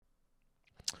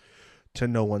to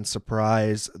no one's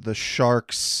surprise, the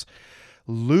Sharks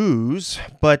lose,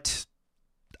 but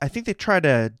I think they try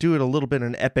to do it a little bit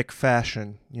in epic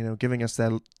fashion, giving us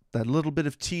that little bit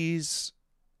of tease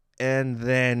and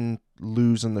then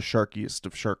lose in the sharkiest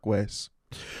of shark ways.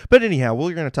 But anyhow,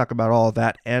 we're going to talk about all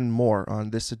that and more on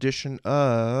this edition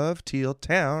of Teal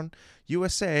Town,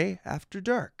 USA After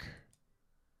Dark.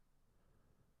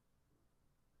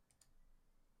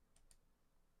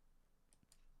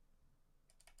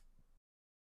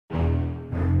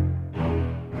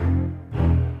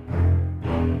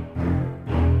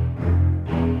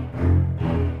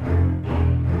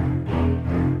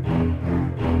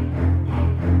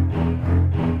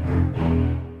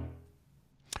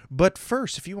 But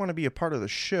first, if you want to be a part of the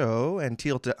show and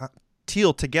teal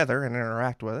together and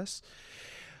interact with us,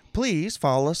 please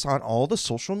follow us on all the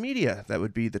social media. That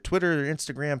would be the Twitter,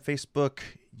 Instagram, Facebook,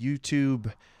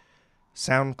 YouTube,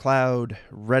 SoundCloud,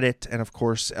 Reddit, and of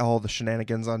course, all the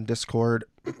shenanigans on Discord.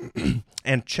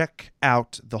 And check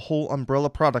out the whole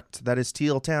umbrella product that is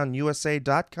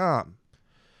tealtownusa.com.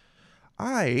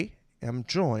 I am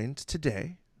joined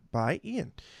today by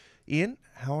Ian. Ian,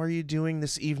 how are you doing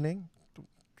this evening?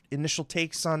 Initial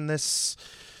takes on this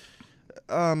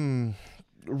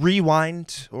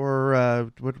rewind,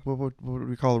 or what do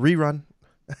we call it? Rerun?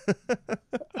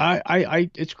 I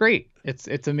it's great.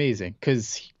 It's amazing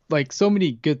because like so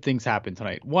many good things happened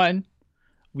tonight. One,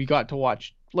 we got to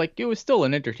watch, like, it was still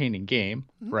an entertaining game,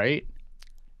 right?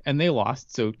 And they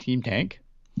lost, so Team Tank.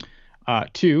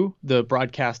 Two, the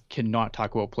broadcast cannot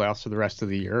talk about playoffs for the rest of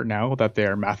the year now that they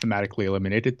are mathematically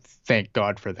eliminated. Thank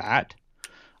God for that.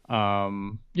 So I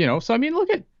mean, look,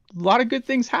 at a lot of good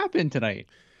things happened tonight.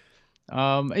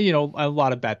 A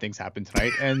lot of bad things happened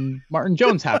tonight, and Martin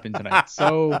Jones happened tonight.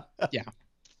 So yeah.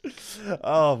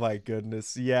 Oh my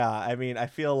goodness. Yeah. I mean, I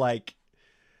feel like,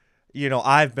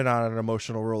 I've been on an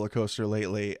emotional roller coaster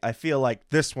lately. I feel like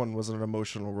this one was an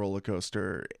emotional roller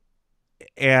coaster,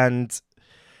 and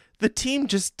the team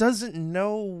just doesn't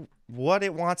know what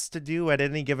it wants to do at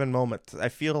any given moment. I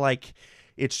feel like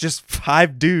it's just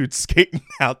 5 dudes skating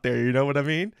out there. You know what I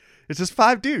mean? It's just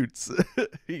 5 dudes.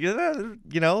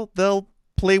 They'll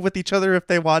play with each other if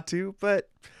they want to, but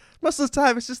most of the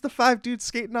time it's just the 5 dudes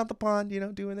skating on the pond,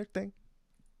 doing their thing.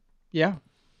 Yeah.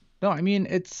 No, I mean,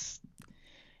 it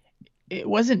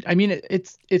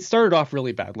started off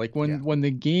really bad. Like when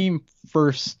the game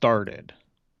first started,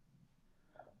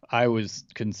 I was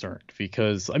concerned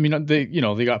because, I mean,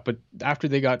 but after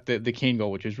they got the Kane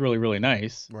goal, which is really, really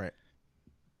nice. Right.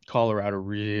 Colorado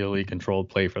really controlled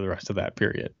play for the rest of that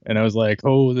period. And I was like,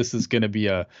 oh, this is going to be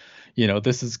a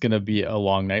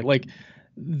long night. Like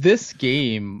this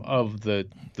game of the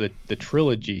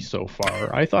trilogy so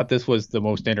far, I thought this was the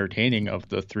most entertaining of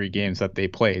the 3 games that they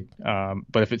played.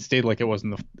 But if it stayed like it was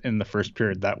in the first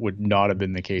period, that would not have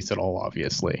been the case at all,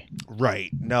 obviously.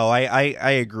 Right. No,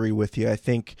 I agree with you. I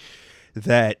think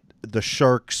that the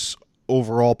Sharks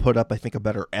overall put up, a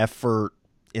better effort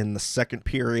in the second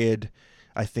period.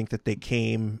 I think that they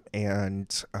came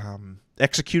and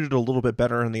executed a little bit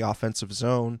better in the offensive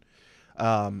zone.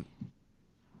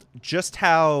 Just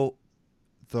how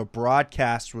the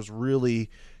broadcast was really,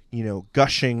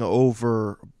 gushing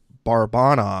over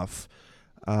Barabanov.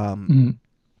 I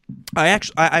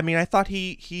thought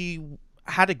he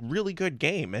had a really good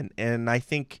game, and I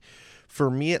think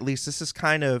for me at least, this is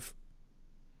kind of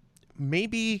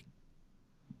maybe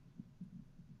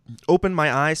opened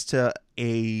my eyes to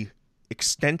a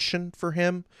extension for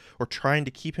him, or trying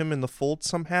to keep him in the fold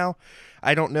somehow.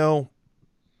 I don't know,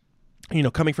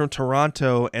 coming from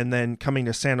Toronto and then coming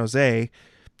to San Jose,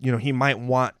 he might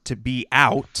want to be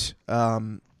out.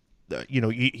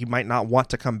 He might not want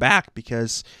to come back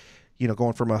because,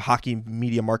 going from a hockey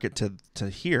media market to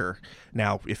here.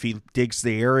 Now, if he digs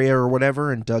the area or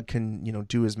whatever and Doug can,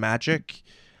 do his magic,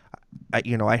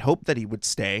 I hope that he would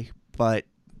stay. But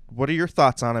what are your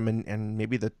thoughts on him and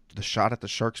maybe the shot at the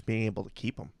Sharks being able to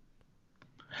keep him?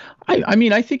 I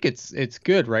mean, I think it's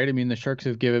good, right? I mean, the Sharks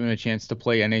have given him a chance to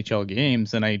play NHL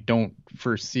games, and I don't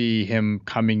foresee him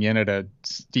coming in at a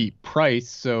steep price.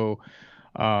 So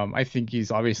I think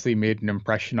he's obviously made an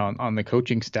impression on the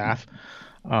coaching staff.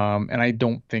 And I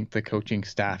don't think the coaching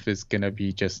staff is going to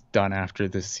be just done after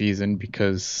this season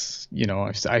because,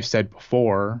 I've said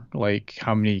before, like,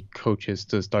 how many coaches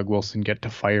does Doug Wilson get to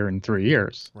fire in 3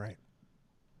 years? Right.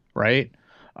 Right.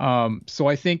 So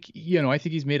I think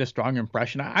he's made a strong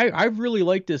impression. I really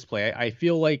like this play. I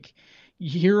feel like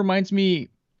he reminds me,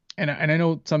 and I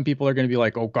know some people are going to be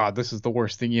like, oh God, this is the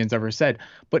worst thing Ian's ever said,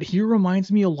 but he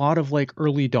reminds me a lot of like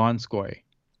early Donskoy.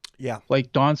 Yeah.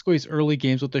 Like Donskoy's early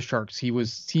games with the Sharks,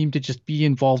 seemed to just be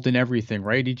involved in everything,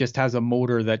 right? He just has a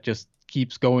motor that just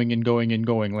keeps going and going and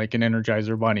going like an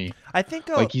Energizer bunny. I think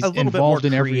Like a he's little bit more involved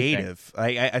in everything. creative.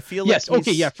 I feel like Yes,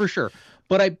 okay, yeah, he's for sure.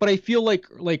 But I feel like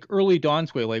early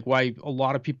Donskoy, like why a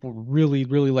lot of people really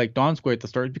like Donskoy at the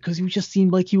start is because he just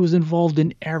seemed like he was involved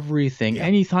in everything. yeah.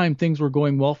 Anytime things were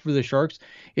going well for the Sharks,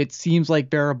 it seems like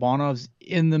Barabanov's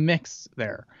in the mix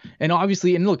there. And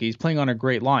obviously, and look, he's playing on a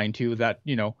great line too. That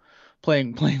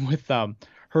playing with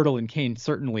Hurdle and Kane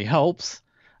certainly helps.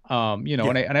 Yeah.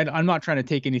 I'm not trying to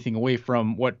take anything away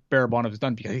from what Barabanov has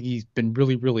done because I think he's been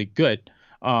really good.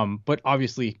 But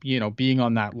obviously, being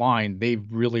on that line, they've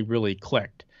really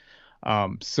clicked.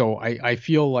 So I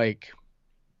feel like,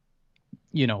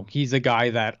 he's a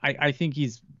guy that I think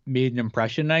he's made an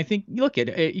impression. And I think, look at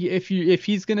if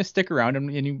he's going to stick around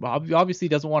and he obviously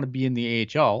doesn't want to be in the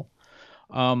AHL,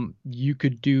 you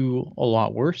could do a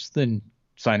lot worse than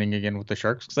signing again with the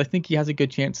Sharks because I think he has a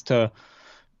good chance to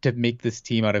make this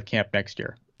team out of camp next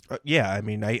year. Yeah, I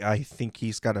mean, I think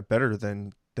he's got a better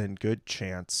than good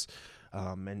chance.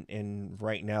 And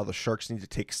right now the Sharks need to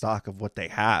take stock of what they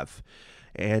have,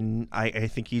 and I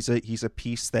think he's a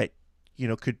piece that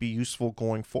could be useful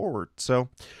going forward. So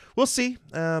we'll see.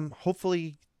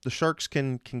 Hopefully the Sharks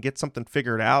can get something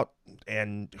figured out,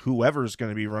 and whoever's going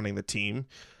to be running the team,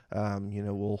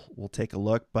 we'll take a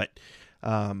look. But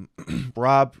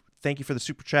Rob, thank you for the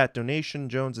super chat donation.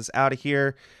 Jones is out of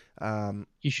here.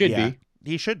 He should be.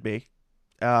 He should be.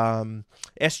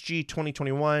 SG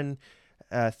 2021.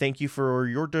 Thank you for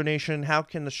your donation. How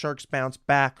can the Sharks bounce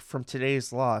back from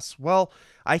today's loss? Well,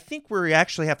 I think we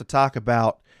actually have to talk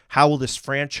about how will this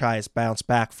franchise bounce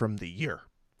back from the year,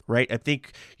 right? I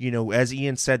think, as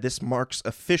Ian said, this marks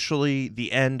officially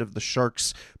the end of the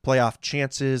Sharks' playoff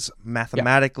chances.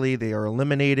 Mathematically, They are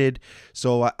eliminated.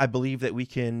 So I believe that we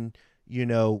can,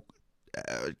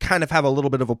 kind of have a little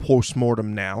bit of a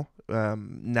postmortem now,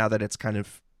 now that it's kind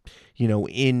of,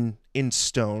 in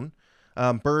stone.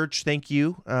 Burge, thank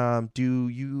you.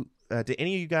 Do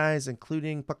any of you guys,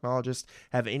 including pucknologists,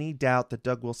 have any doubt that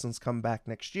Doug Wilson's come back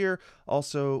next year?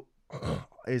 Also,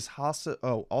 is Hasso?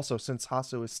 Oh, also since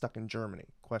Hasso is stuck in Germany?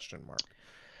 Question mark.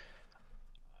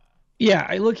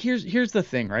 Yeah, look, here's the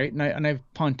thing, right? And I've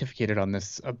pontificated on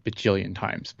this a bajillion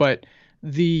times, but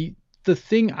the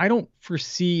thing, I don't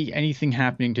foresee anything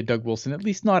happening to Doug Wilson, at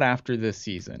least not after this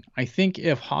season. I think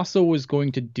if Hasso was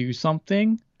going to do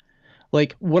something,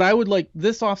 like what I would like,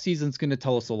 this offseason is going to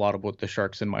tell us a lot about the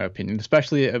Sharks, in my opinion,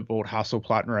 especially about Hasso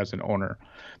Plattner as an owner.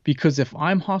 Because if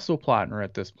I'm Hasso Plattner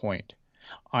at this point,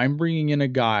 I'm bringing in a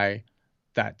guy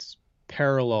that's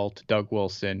parallel to Doug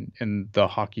Wilson in the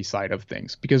hockey side of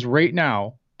things. Because right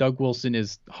now, Doug Wilson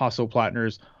is Hasso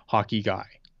Plattner's hockey guy.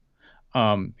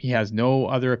 He has no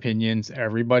other opinions.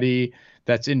 Everybody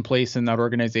that's in place in that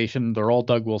organization, they're all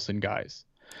Doug Wilson guys.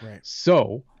 Right.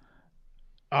 So,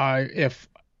 if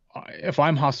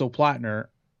I'm Hasso Plattner,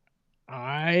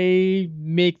 I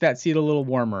make that seat a little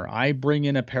warmer. I bring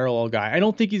in a parallel guy. I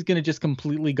don't think he's going to just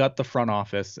completely gut the front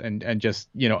office and just,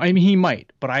 I mean, he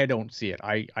might, but I don't see it.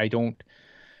 I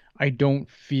don't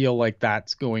feel like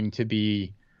that's going to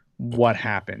be what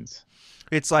happens.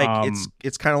 It's like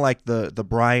it's kind of like the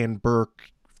Brian Burke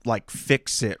like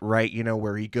Fix It, right?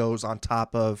 Where he goes on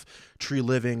top of Tree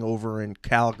Living over in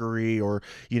Calgary, or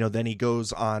then he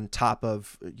goes on top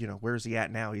of where's he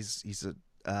at now? He's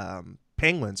a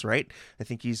Penguins, right? I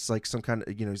think he's like some kind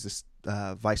of he's this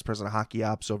vice president of hockey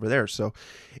ops over there. So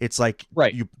it's like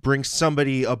you bring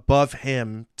somebody above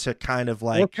him to kind of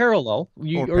like or parallel.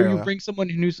 You bring someone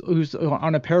who's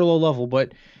on a parallel level,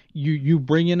 but you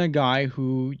bring in a guy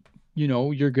who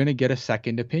you're going to get a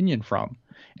second opinion from.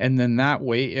 And then that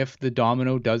way, if the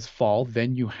domino does fall,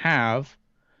 then you have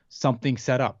something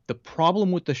set up. The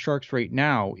problem with the Sharks right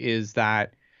now is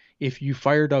that if you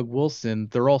fire Doug Wilson,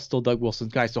 they're all still Doug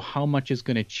Wilson's guys. So how much is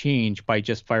going to change by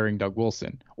just firing Doug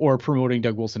Wilson or promoting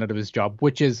Doug Wilson out of his job,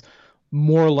 which is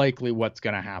more likely what's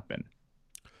going to happen.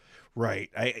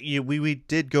 Right. We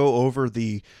did go over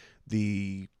the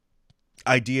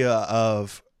idea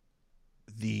of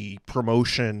the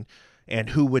promotion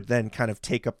and who would then kind of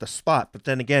take up the spot. But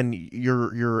then again,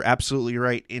 you're absolutely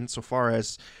right insofar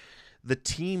as the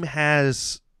team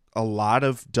has a lot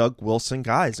of Doug Wilson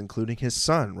guys, including his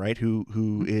son, right?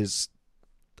 Who is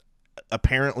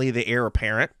apparently the heir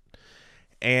apparent.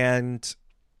 And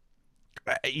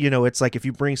it's like if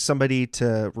you bring somebody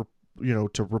to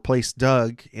replace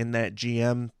Doug in that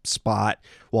GM spot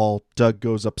while Doug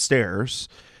goes upstairs,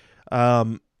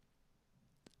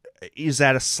 is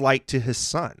that a slight to his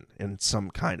son in some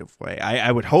kind of way?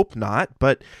 I would hope not,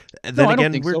 but then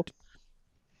again,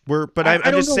 I'm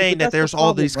don't just know, saying but that that's the there's all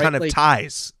problem, these right? kind of Like,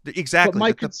 ties. but Exactly.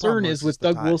 my The problem concern is with the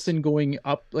Doug ties. Wilson going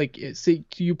up, like, say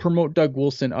you promote Doug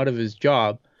Wilson out of his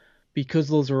job because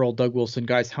those are all Doug Wilson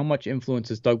guys. How much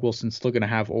influence is Doug Wilson still going to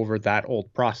have over that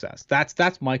old process?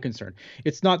 That's my concern.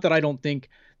 It's not that I don't think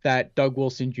that Doug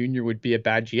Wilson Jr. would be a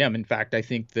bad GM. In fact, I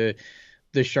think the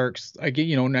Sharks, I get,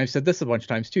 and I've said this a bunch of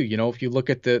times too. If you look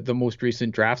at the most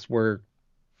recent drafts where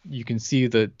you can see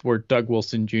where Doug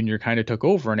Wilson Jr. kind of took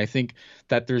over, and I think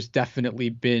that there's definitely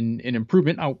been an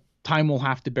improvement. Now, time will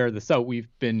have to bear this out. We've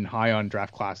been high on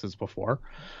draft classes before,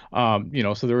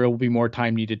 so there will be more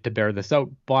time needed to bear this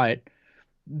out, but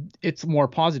it's more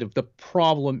positive. The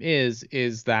problem is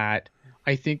that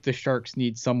I think the Sharks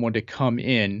need someone to come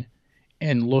in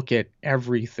and look at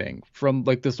everything from,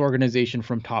 like, this organization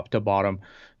from top to bottom,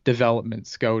 development,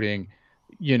 scouting,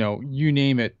 you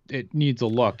name it, it needs a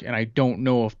look. And I don't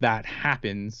know if that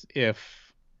happens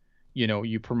if,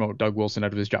 you promote Doug Wilson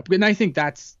out of his job. And I think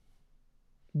that's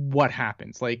what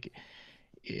happens. Like,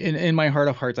 in my heart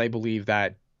of hearts, I believe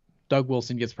that Doug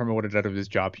Wilson gets promoted out of his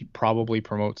job. He probably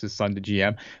promotes his son to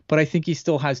GM, but I think he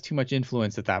still has too much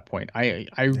influence at that point. I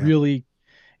Yeah. really,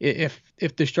 if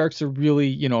the Sharks are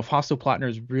really, if Hasso Plattner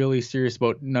is really serious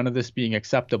about none of this being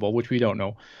acceptable, which we don't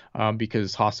know,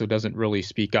 because Hasso doesn't really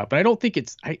speak up. And I don't think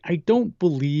I don't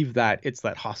believe that it's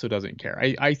that Hasso doesn't care.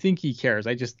 I think he cares.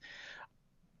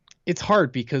 It's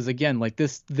hard because, again, like,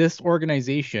 this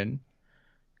organization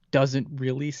doesn't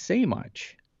really say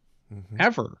much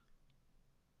ever.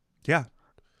 Yeah.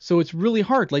 So it's really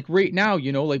hard. Like, right now,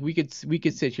 like, we could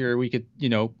sit here, we could,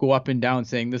 go up and down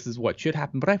saying this is what should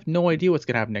happen, but I have no idea what's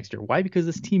going to happen next year. Why? Because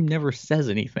this team never says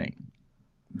anything.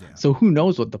 Yeah. So who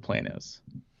knows what the plan is?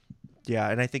 Yeah,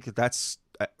 and I think that's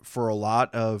for a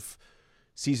lot of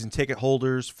season ticket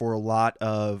holders, for a lot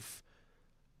of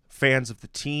fans of the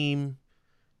team,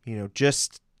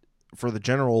 just for the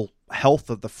general health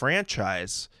of the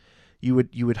franchise, you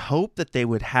would hope that they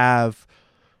would have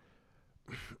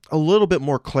a little bit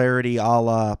more clarity, a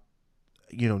la,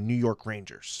 New York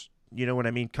Rangers. You know what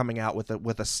I mean? Coming out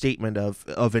with a statement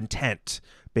of intent,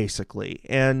 basically.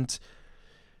 And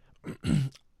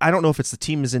I don't know if it's the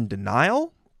team is in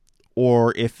denial,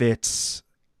 or if it's,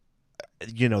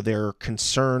 they're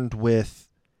concerned with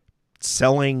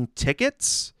selling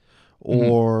tickets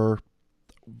or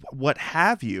what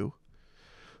have you.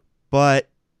 But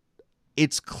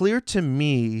it's clear to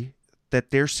me that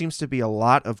there seems to be a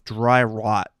lot of dry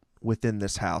rot within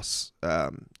this house,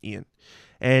 Ian.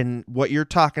 And what you're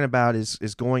talking about is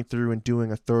going through and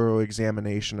doing a thorough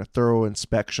examination, a thorough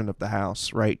inspection of the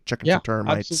house, right? Checking for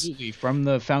termites. Absolutely, from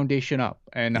the foundation up.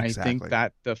 And Exactly. I think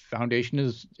that the foundation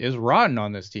is rotten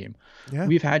on this team. Yeah.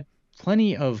 We've had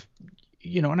plenty of,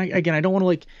 and I don't want to,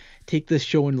 like, take this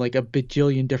show in, like, a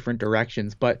bajillion different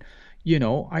directions, but,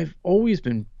 I've always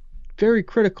been very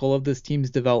critical of this team's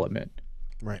development.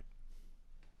 Right.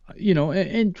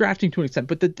 And drafting to an extent,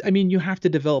 but you have to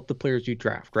develop the players you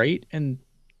draft, right? And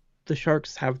the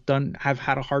Sharks have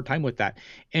had a hard time with that.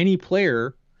 Any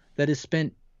player that has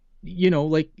spent,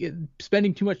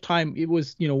 spending too much time, it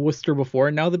was, Worcester before,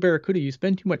 and now the Barracuda, you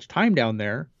spend too much time down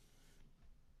there,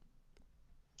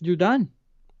 you're done.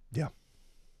 Yeah.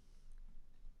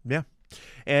 Yeah.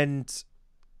 And,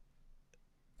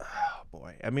 oh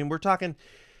boy, I mean, we're talking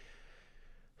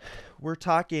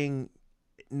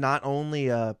not only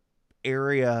a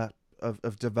area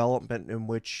of development in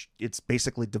which it's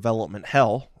basically development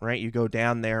hell, right? You go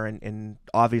down there and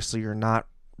obviously you're not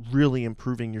really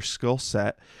improving your skill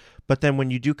set. But then when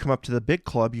you do come up to the big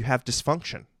club, you have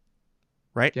dysfunction,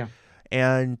 right? Yeah.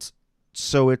 And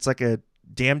so it's like a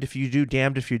damned if you do,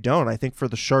 damned if you don't. I think for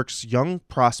the Sharks' young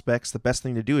prospects, the best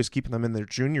thing to do is keep them in their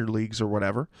junior leagues or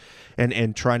whatever,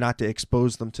 and try not to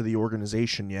expose them to the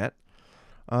organization yet.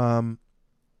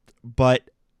 But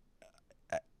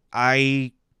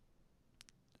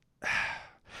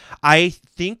I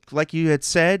think, like you had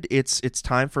said, it's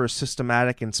time for a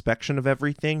systematic inspection of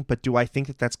everything. But do I think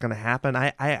that that's going to happen?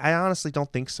 I honestly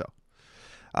don't think so.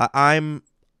 I'm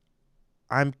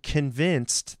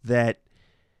convinced that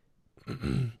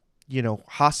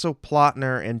Hasso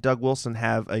Plattner and Doug Wilson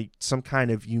have some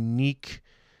kind of unique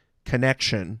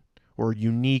connection or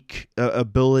unique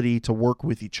ability to work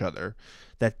with each other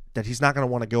that he's not going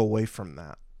to want to go away from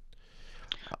that.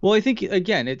 Well, I think,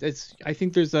 again, I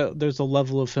think there's a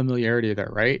level of familiarity there,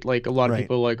 right? Like, a lot of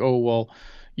people are like, oh, well,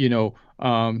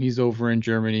 he's over in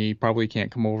Germany, probably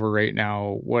can't come over right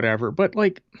now, whatever. But,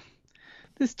 like,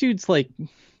 this dude's like,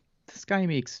 this guy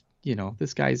makes,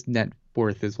 this guy's net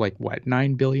worth is like, what,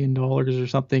 $9 billion or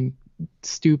something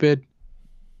stupid?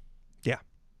 Yeah.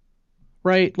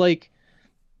 Right? Like,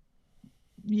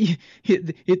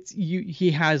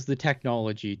 he has the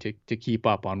technology to keep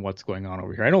up on what's going on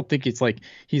over here. I don't think it's like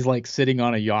he's like sitting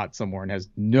on a yacht somewhere and has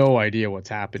no idea what's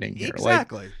happening here. Like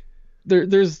Exactly.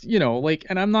 there's like,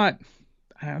 and I'm not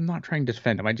trying to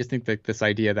defend him. I just think that this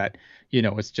idea that,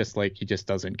 it's just like he just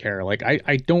doesn't care. Like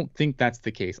I don't think that's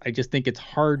the case. I just think it's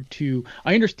hard to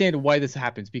I understand why this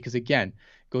happens because again,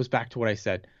 it goes back to what I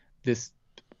said. This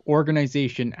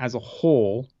organization as a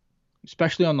whole,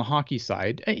 especially on the hockey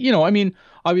side, I mean,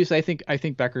 obviously I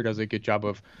think Becker does a good job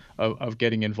of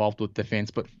getting involved with the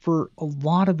fans, but for a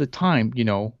lot of the time,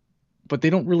 but they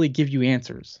don't really give you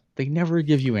answers. They never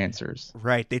give you answers,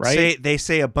 Right. right? They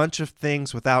say a bunch of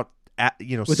things without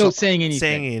Without saying anything.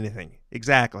 saying anything.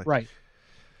 Exactly. Right.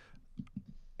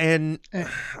 And Eh,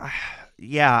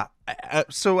 yeah,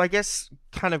 so I guess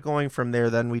kind of going from there,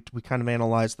 then we kind of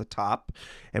analyze the top,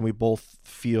 and we both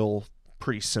feel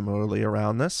pretty similarly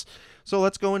around this. So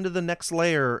let's go into the next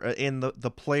layer in the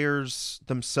players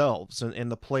themselves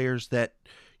and the players that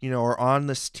are on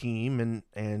this team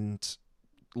and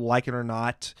like it or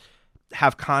not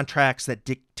have contracts that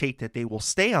dictate that they will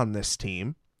stay on this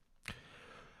team.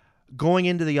 Going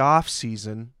into the off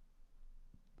season,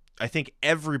 I think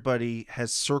everybody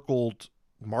has circled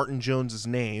Martin Jones's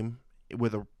name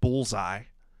with a bullseye,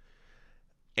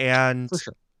 and for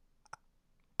sure.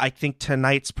 I think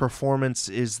tonight's performance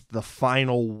is the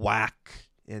final whack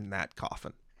in that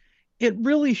coffin. It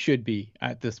really should be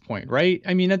at this point, right?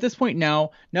 I mean, at this point now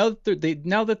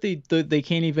that they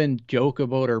can't even joke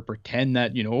about or pretend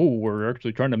that oh, we're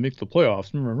actually trying to make the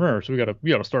playoffs, so we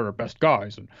gotta start our best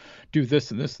guys and do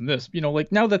this and this and this.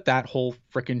 Like now that whole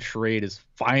freaking charade is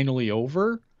finally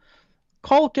over,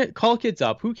 call kids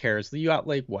up. Who cares? You got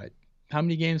like what? How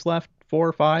many games left? 4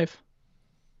 or 5?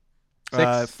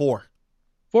 6? Four.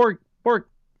 Four,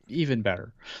 even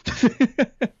better.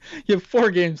 You have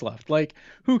 4 games left. Like,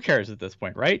 who cares at this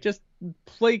point, right? Just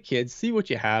play kids, see what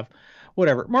you have,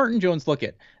 whatever. Martin Jones, look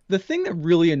at the thing that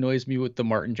really annoys me with the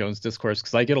Martin Jones discourse,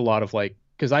 because I get a lot of like,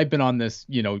 because I've been on this,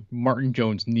 Martin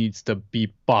Jones needs to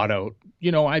be bought out.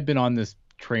 I've been on this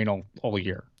train all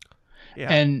year.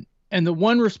 Yeah. And the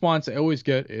one response I always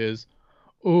get is,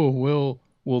 oh, well,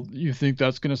 you think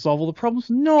that's going to solve all the problems?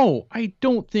 No, I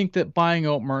don't think that buying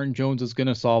out Martin Jones is going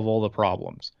to solve all the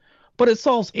problems. But it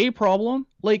solves a problem.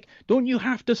 Like, don't you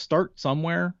have to start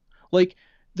somewhere? Like,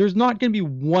 there's not going to be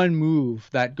one move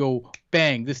that go,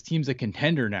 bang, this team's a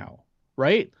contender now,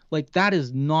 right? Like, that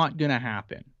is not going to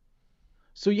happen.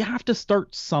 So you have to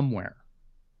start somewhere.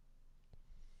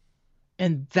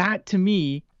 And that, to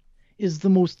me, is the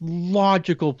most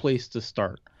logical place to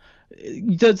start.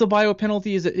 Does the bio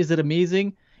penalty, is it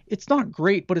amazing? It's not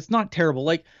great, but it's not terrible.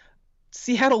 Like,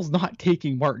 Seattle's not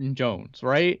taking Martin Jones,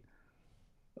 right?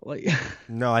 Like,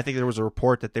 No, I think there was a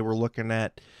report that they were looking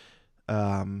at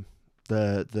the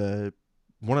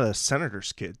one of the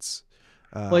Senators' kids.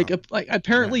 like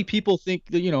apparently Yeah. people think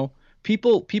that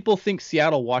people think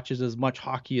Seattle watches as much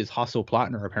hockey as Hasso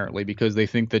Plattner apparently because they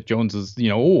think that Jones is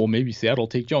oh, maybe Seattle will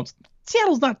take Jones.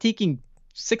 Seattle's not taking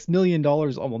 $6 million,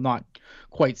 well, not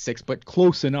quite 6, but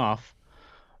close enough,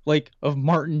 like, of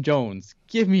Martin Jones.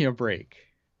 Give me a break.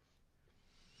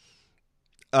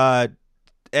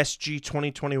 SG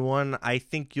 2021, I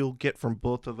think you'll get from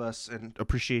both of us and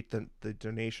appreciate the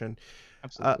donation.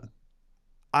 Absolutely.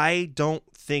 I don't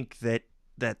think that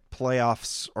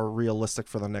playoffs are realistic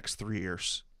for the next 3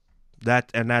 years.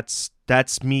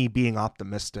 That's me being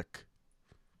optimistic.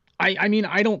 I mean,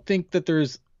 I don't think that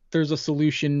there's a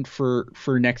solution for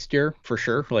next year for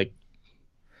sure. Like,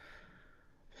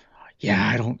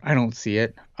 yeah, I don't see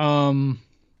it. I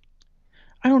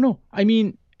don't know. I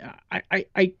mean,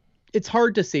 I it's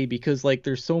hard to say because like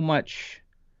there's so much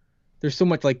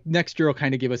like next year will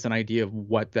kind of give us an idea of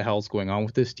what the hell's going on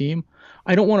with this team.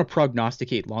 I don't want to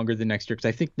prognosticate longer than next year because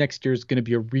I think next year is going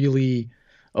to be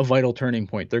a vital turning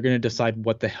point. They're going to decide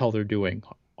what the hell they're doing.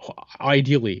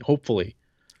 Ideally, hopefully.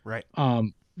 Right.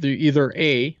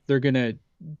 They're going to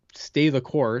stay the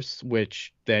course,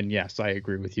 which then yes, I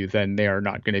agree with you. Then they are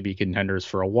not going to be contenders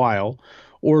for a while.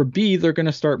 Or B, they're going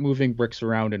to start moving bricks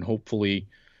around and hopefully,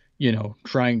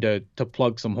 trying to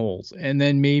plug some holes. And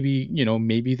then maybe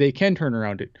they can turn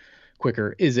around it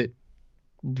quicker. Is it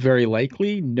very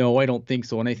likely? No, I don't think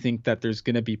so. And I think that there's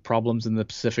going to be problems in the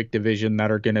Pacific Division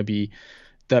that are going to be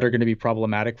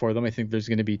problematic for them. I think there's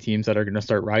going to be teams that are going to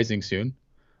start rising soon.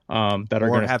 That are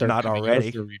going to have start not coming already. out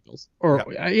of their rebuilds. Or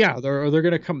Yep. yeah, they're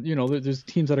going to come. There's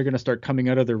teams that are going to start coming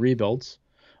out of their rebuilds.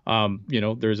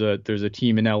 There's a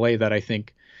team in LA that I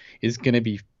think is going to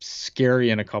be scary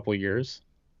in a couple years.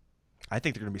 I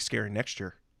think they're going to be scary next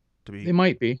year. To They be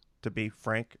might be. to be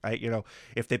frank.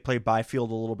 If they play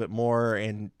Byfield a little bit more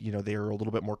and, they're a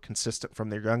little bit more consistent from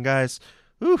their young guys,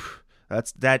 oof,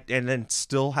 that's that. And then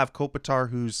still have Kopitar,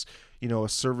 who's, a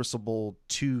serviceable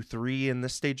 2-3 in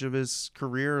this stage of his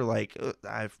career. Like,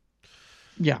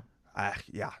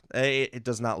 it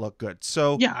does not look good.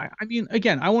 So yeah, I mean,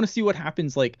 again, I want to see what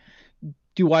happens. Like,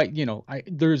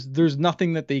 there's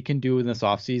nothing that they can do in this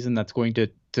offseason that's going to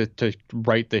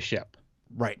right the ship.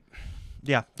 Right.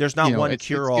 Yeah. There's not one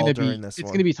cure-all during this one.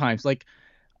 It's going to be times like,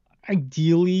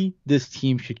 ideally, this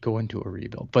team should go into a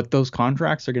rebuild, but those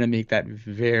contracts are going to make that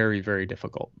very, very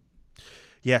difficult.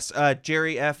 Yes.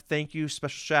 Jerry F., thank you.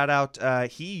 Special shout out.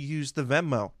 He used the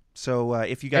Venmo. So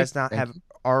if you guys have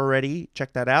already,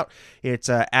 check that out. It's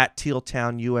at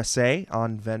Tealtown USA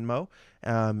on Venmo.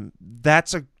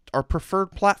 That's our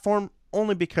preferred platform,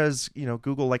 only because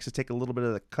Google likes to take a little bit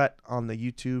of the cut on the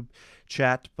YouTube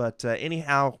chat. But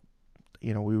anyhow,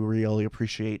 we really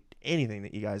appreciate anything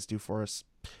that you guys do for us.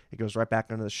 It goes right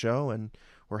back into the show, and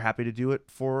we're happy to do it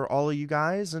for all of you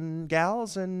guys and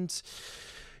gals. And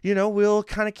we'll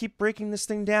kind of keep breaking this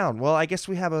thing down. Well, I guess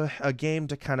we have a game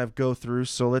to kind of go through,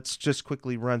 so let's just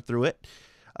quickly run through it.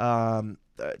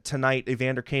 Tonight,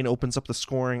 Evander Kane opens up the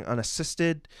scoring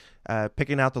unassisted,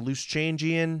 picking out the loose change,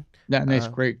 Ian. Yeah, nice,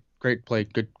 great play,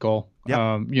 good goal. Yep.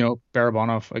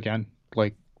 Barabanov, again,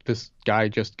 like, this guy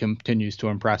just continues to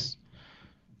impress.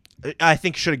 I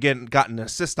think should have gotten an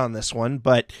assist on this one,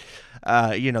 but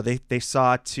they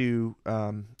saw to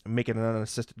make it an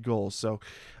unassisted goal. So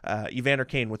Evander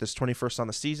Kane with his 21st on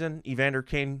the season. Evander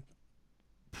Kane,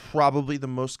 probably the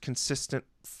most consistent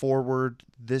forward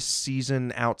this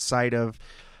season outside of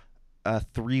a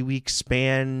 3-week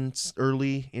span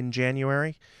early in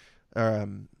January,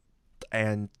 and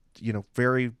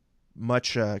very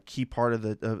much a key part of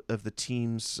the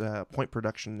team's point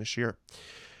production this year.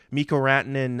 Mikko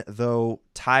Rantanen, though,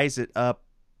 ties it up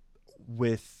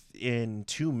within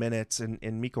 2 minutes, and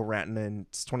Mikko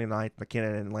Rantanen's 29th,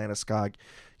 McKinnon and Landeskog,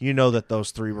 that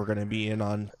those three were going to be in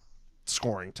on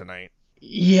scoring tonight.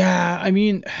 Yeah, I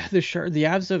mean, the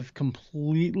Avs have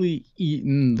completely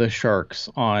eaten the Sharks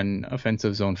on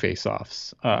offensive zone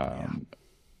faceoffs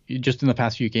just in the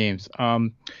past few games.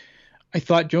 I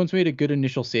thought Jones made a good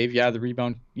initial save. Yeah, the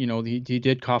rebound, he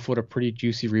did cough with a pretty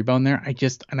juicy rebound there.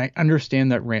 I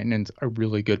understand that Rantanen's a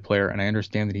really good player, and I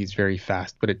understand that he's very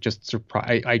fast, but it just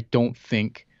surprised. I don't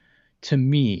think, to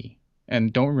me,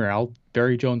 and don't remember, I'll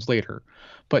bury Jones later,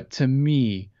 but to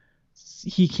me,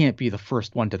 he can't be the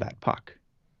first one to that puck.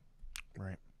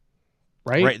 Right.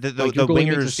 Right. The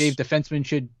wingers, a save defenseman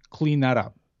should clean that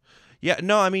up. Yeah,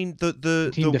 no, I mean the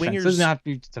wingers doesn't have to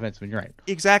be defenseman. You're right.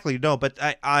 Exactly, no, but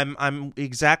I'm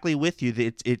exactly with you.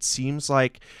 It seems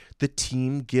like the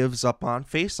team gives up on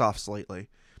faceoffs lately,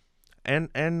 and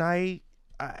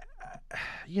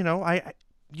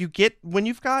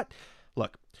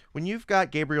when you've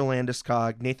got Gabriel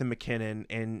Landeskog, Nathan McKinnon,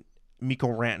 and Mikko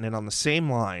Rantanen on the same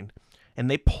line, and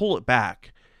they pull it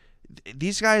back.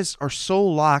 These guys are so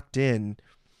locked in.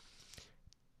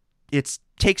 It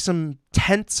takes them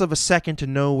tenths of a second to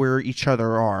know where each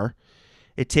other are.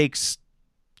 It takes,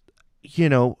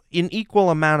 an equal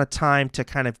amount of time to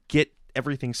kind of get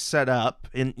everything set up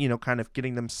and, kind of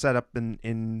getting them set up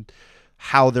in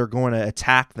how they're going to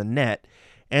attack the net.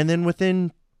 And then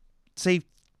within, say,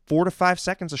 4 to 5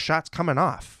 seconds, a shot's coming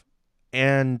off.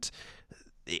 And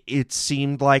it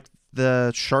seemed like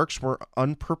the Sharks were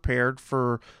unprepared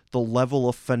for the level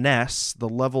of finesse, the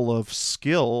level of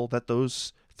skill that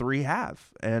those three have,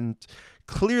 and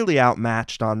clearly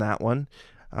outmatched on that one.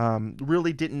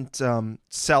 Really didn't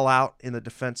sell out in the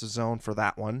defensive zone for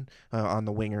that one on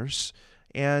the wingers,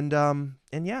 and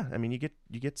yeah, I mean you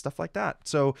get stuff like that.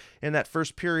 So in that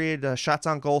first period, shots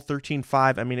on goal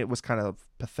 13-5. I mean it was kind of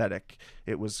pathetic.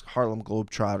 It was Harlem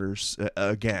Globetrotters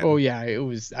again. Oh yeah, it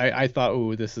was. I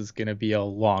thought, this is gonna be a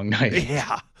long night.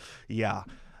 Yeah.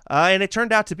 And it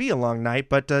turned out to be a long night,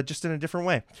 but just in a different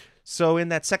way. So in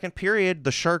that second period,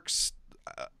 the Sharks,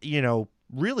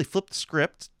 really flipped the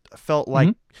script. Felt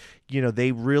like,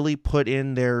 they really put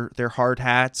in their hard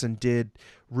hats and did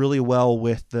really well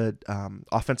with the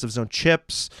offensive zone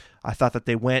chips. I thought that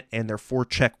they went and their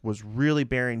forecheck was really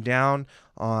bearing down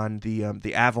on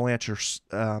the Avalanche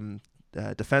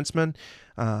defensemen.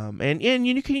 And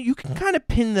you can kind of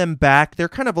pin them back. They're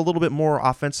kind of a little bit more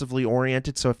offensively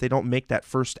oriented. So if they don't make that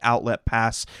first outlet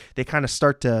pass, they kind of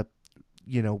start to,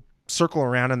 circle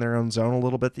around in their own zone a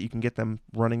little bit, that you can get them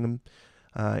running them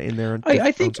in their own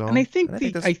zone. And I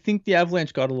think the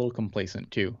Avalanche got a little complacent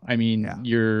too. I mean,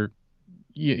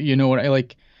 you know what I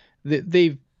like. Those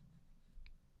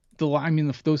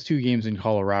 2 games in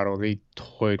Colorado, they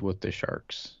toyed with the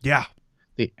Sharks. Yeah.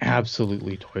 they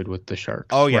absolutely toyed with the Oh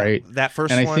Sharks, yeah, right? that And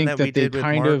first I one think that we that they did with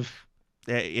kind Mark, of,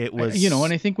 it and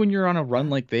was I think when you're on a run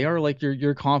like they are, like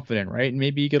you're confident, right? And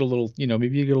maybe you get a little,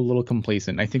 maybe you get a little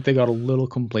complacent. I think they got a little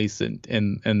complacent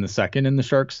in the second in the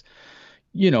Sharks.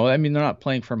 I mean, they're not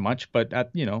playing for much, but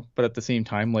at the same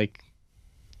time, like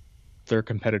they're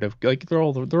competitive. Like they're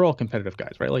all competitive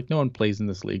guys, right? Like no one plays in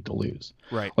this league to lose.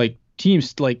 right. Like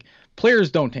teams, like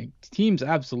players don't tank. Teams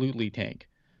absolutely tank.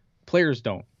 Players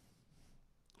don't.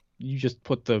 You just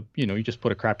put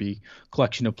a crappy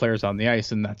collection of players on the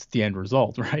ice, and that's the end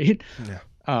result, right? Yeah.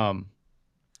 Um,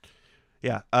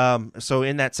 Yeah. So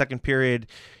in that second period,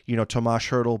 Tomas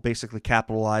Hertl basically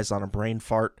capitalized on a brain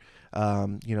fart.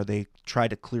 They tried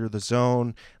to clear the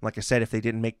zone. Like I said, if they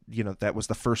didn't make, that was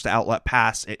the first outlet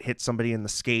pass, it hit somebody in the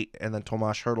skate, and then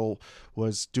Tomas Hertl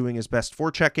was doing his best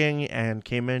forechecking and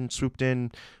came in, swooped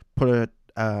in, put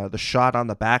the shot on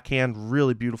the backhand.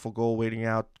 Really beautiful goal waiting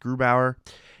out Grubauer,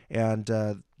 and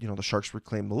the Sharks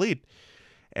reclaimed the lead.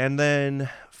 And then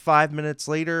 5 minutes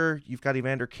later, you've got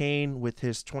Evander Kane with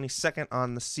his 22nd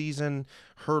on the season.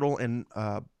 Hertl and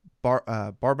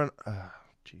Barabanov.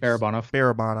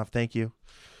 Barabanov, thank you.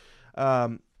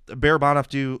 Barabanov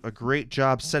do a great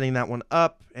job setting that one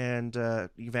up, and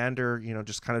Evander,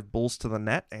 just kind of bulls to the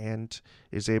net and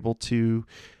is able to,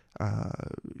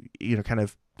 kind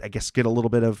of, I guess, get a little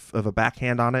bit of a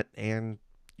backhand on it, and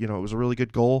it was a really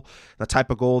good goal, the type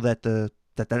of goal that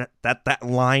that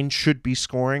line should be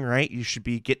scoring, right? You should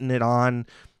be getting it on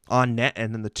net,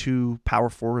 and then the two power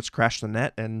forwards crash the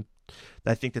net, and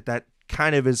I think that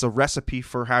kind of is a recipe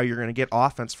for how you're going to get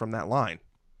offense from that line.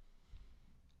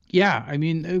 Yeah, I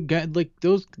mean, like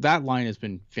that line has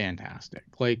been fantastic.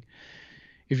 Like,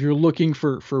 if you're looking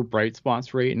for bright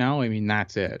spots right now, I mean,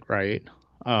 that's it, right?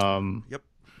 Yep.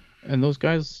 And those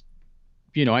guys,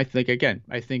 I think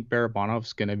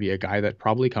Barabanov's going to be a guy that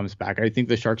probably comes back. I think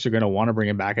the Sharks are going to want to bring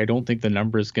him back. I don't think the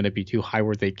number is going to be too high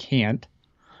where they can't.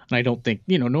 And I don't think,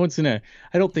 I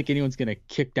don't think anyone's going to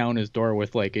kick down his door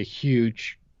with like a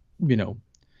huge,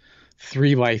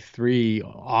 3x3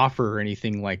 offer or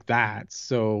anything like that.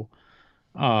 So,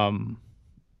 no,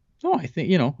 I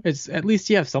think, it's at least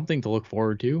you have something to look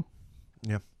forward to.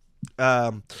 Yeah.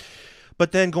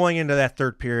 But then going into that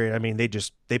third period, I mean, they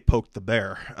poked the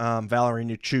bear. Valery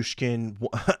Nichushkin,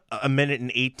 a minute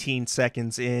and 18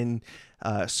 seconds in,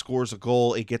 scores a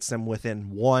goal. It gets them within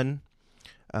one.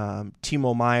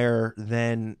 Timo Meier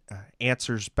then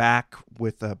answers back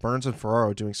with Burns and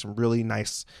Ferraro doing some really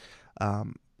nice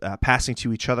passing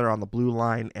to each other on the blue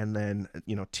line, and then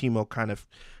Timo kind of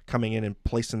coming in and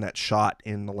placing that shot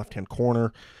in the left-hand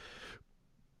corner.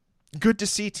 Good to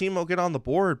see Timo get on the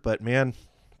board, but man,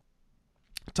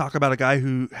 talk about a guy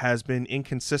who has been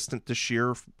inconsistent this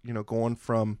year, going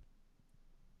from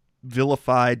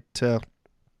vilified to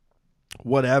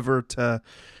whatever to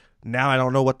now I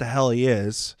don't know what the hell he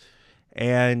is.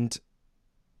 And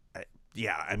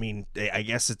yeah, I mean, I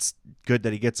guess it's good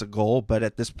that he gets a goal, but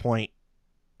at this point,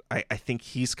 I think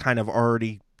he's kind of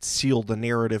already sealed the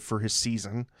narrative for his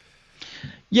season.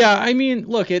 Yeah, I mean,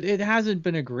 look, it hasn't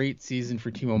been a great season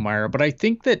for Timo Meier, but I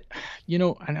think that,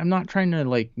 and I'm not trying to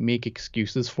like make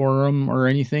excuses for him or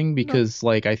anything because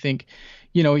like I think,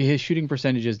 his shooting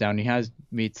percentage is down. He has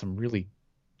made some really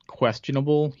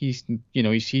questionable. He's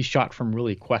shot from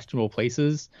really questionable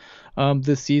places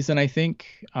this season, I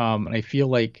think. And I feel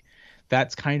like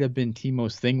that's kind of been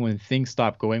Timo's thing. When things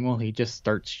stop going well, he just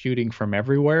starts shooting from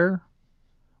everywhere,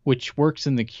 which works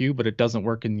in the queue, but it doesn't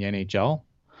work in the NHL.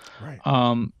 Right.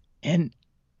 And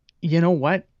you know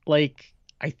what? Like,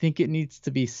 I think it needs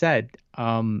to be said.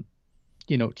 Timo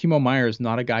Meier is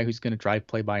not a guy who's going to drive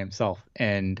play by himself.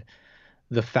 And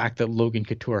the fact that Logan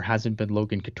Couture hasn't been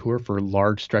Logan Couture for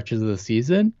large stretches of the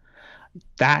season,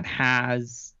 that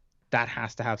has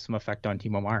to have some effect on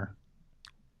Timo Meier.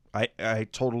 I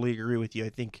totally agree with you. I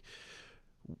think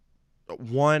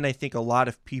a lot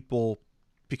of people,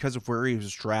 because of where he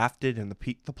was drafted and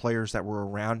the players that were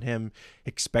around him,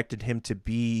 expected him to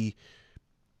be,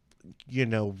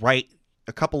 right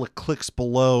a couple of clicks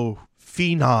below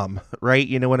phenom, right?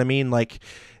 You know what I mean? Like,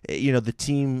 the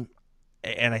team,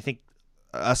 and I think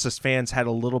us as fans had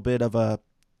a little bit of a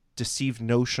deceived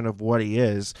notion of what he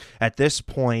is. At this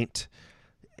point,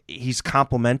 he's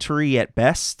complimentary at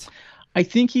best. I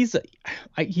think he's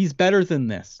better than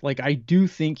this. Like, I do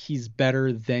think he's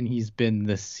better than he's been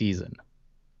this season.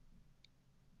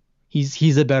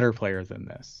 He's a better player than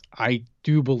this. I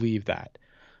do believe that.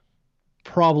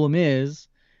 Problem is,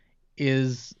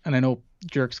 and I know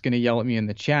Jerk's gonna yell at me in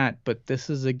the chat, but this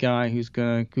is a guy who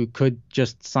could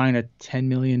just sign a $10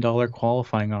 million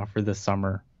qualifying offer this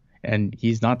summer, and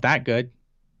he's not that good.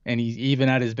 and he's even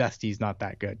at his best, he's not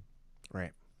that good.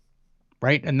 Right.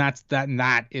 Right. And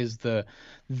that is the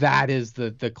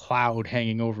cloud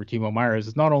hanging over Timo Meyer.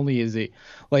 Is not only is it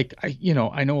like, I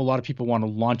know a lot of people want to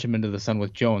launch him into the sun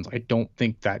with Jones. I don't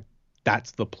think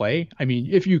that's the play. I mean,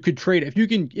 if you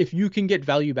can get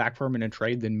value back from him in a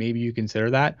trade, then maybe you consider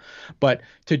that. But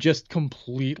to just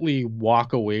completely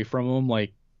walk away from him,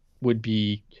 like, would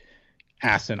be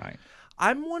asinine.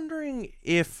 I'm wondering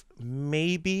if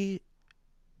maybe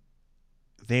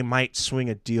they might swing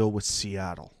a deal with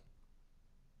Seattle.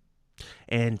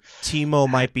 And Timo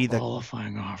might be the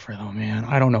qualifying offer, though, man.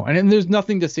 I don't know. And there's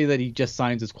nothing to say that he just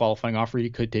signs his qualifying offer. He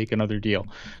could take another deal.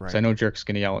 Right. So I know Jerk's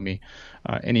going to yell at me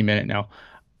any minute now.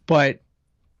 But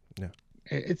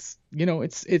it's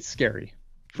scary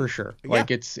for sure. Like,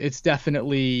 it's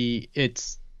definitely,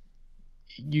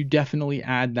 you definitely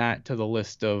add that to the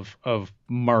list of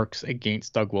marks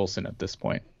against Doug Wilson at this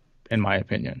point, in my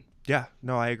opinion. Yeah,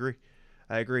 no, I agree.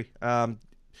 And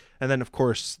then, of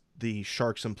course, the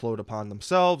Sharks implode upon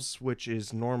themselves, which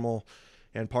is normal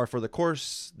and par for the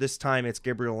course. This time it's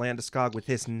Gabriel Landeskog with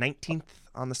his 19th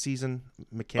on the season.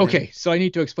 McKinnon. Okay, so I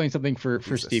need to explain something for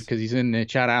Steve, because he's in the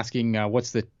chat asking what's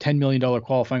the $10 million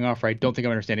qualifying offer. I don't think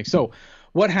I'm understanding. So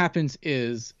what happens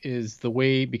is the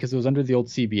way, because it was under the old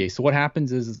CBA. So what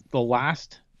happens is the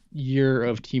last year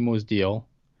of Timo's deal,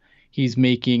 he's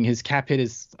making, his cap hit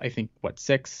is, I think, what,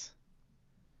 6?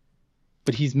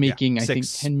 But he's making, I think,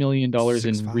 $10 million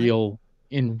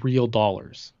in real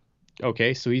dollars.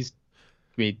 Okay, so he's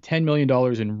made $10 million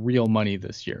in real money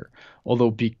this year.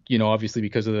 Although, obviously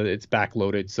because of it's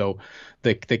backloaded, so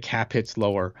the cap hits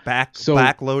lower.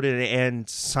 Backloaded, and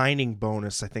signing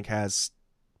bonus, I think, has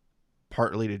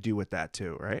partly to do with that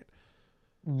too, right?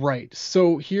 Right.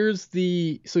 So here's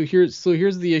the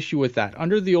issue with that.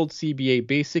 Under the old CBA,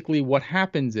 basically what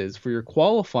happens is, for your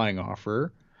qualifying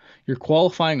offer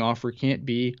can't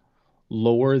be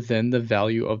lower than the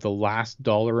value of the last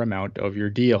dollar amount of your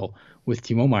deal. With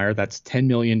Timo Meier, that's $10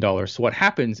 million. So what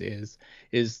happens is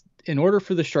in order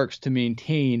for the Sharks to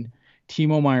maintain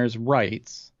Timo Meier's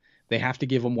rights, they have to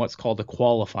give him what's called a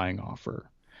qualifying offer.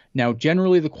 Now,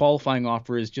 generally, the qualifying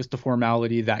offer is just a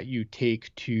formality that you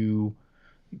take to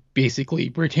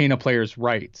basically retain a player's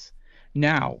rights.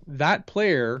 Now, that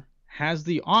player has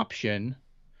the option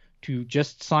to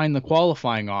just sign the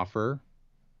qualifying offer,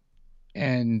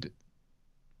 and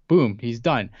boom, he's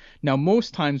done. Now,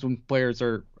 most times when players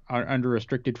are under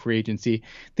restricted free agency,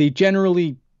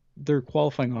 their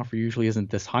qualifying offer usually isn't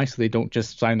this high, so they don't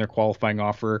just sign their qualifying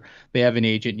offer. They have an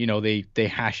agent, they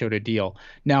hash out a deal.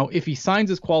 Now, if he signs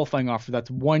his qualifying offer,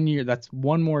 that's 1 year, that's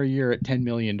one more year at $10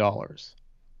 million.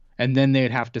 And then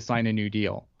they'd have to sign a new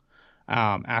deal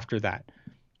after that.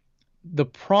 The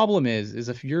problem is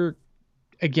if you're,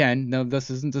 again, now this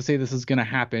isn't to say this is going to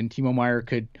happen. Timo Meier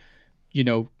could,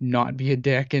 not be a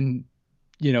dick and,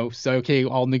 say, okay,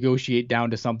 I'll negotiate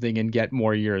down to something and get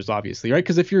more years, obviously, right?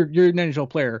 Because if you're an NHL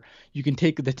player, you can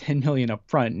take the $10 million up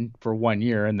front for 1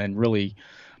 year and then really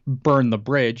burn the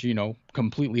bridge,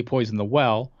 completely poison the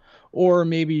well. Or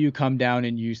maybe you come down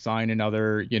and you sign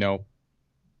another,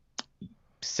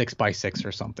 6x6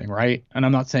 or something, right? And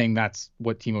I'm not saying that's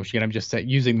what Timo should get. I'm just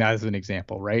using that as an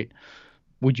example, right?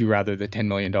 Would you rather the $10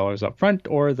 million up front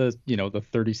or the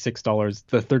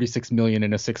 $36 million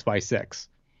in a 6x6?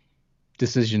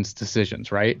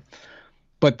 Decisions, right?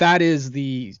 But that is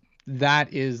the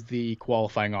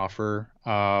qualifying offer.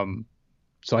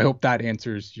 So I hope that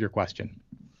answers your question.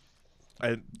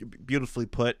 Beautifully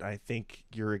put. I think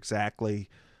you're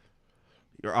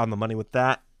on the money with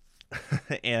that.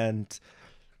 And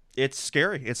it's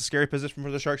scary. It's a scary position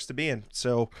for the Sharks to be in.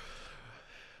 So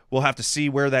we'll have to see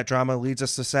where that drama leads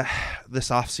us this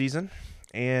offseason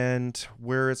and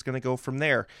where it's going to go from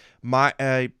there.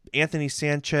 Anthony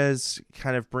Sanchez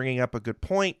kind of bringing up a good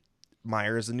point.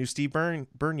 Meier is the new Steve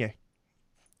Bernier.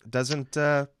 Doesn't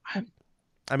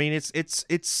it's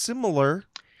similar.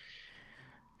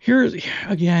 I'm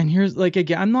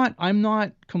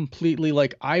not completely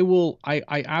like, I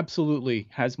absolutely,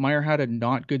 has Meier had a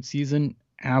not good season?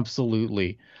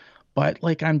 Absolutely. But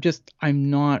like, I'm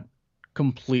not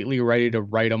completely ready to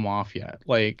write him off yet.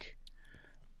 Like,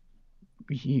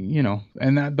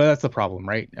 but that's the problem,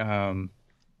 right? I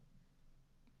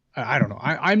don't know.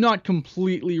 I'm not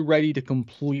completely ready to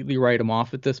completely write him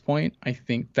off at this point. I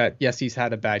think that, yes, he's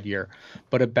had a bad year,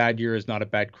 but a bad year is not a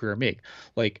bad career make.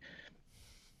 Like,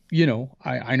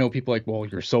 I know people like, well,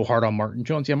 you're so hard on Martin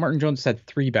Jones. Yeah, Martin Jones had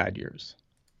 3 bad years.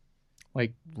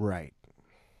 Like, right.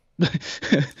 Like,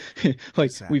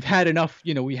 exactly.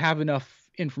 We have enough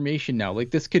information now.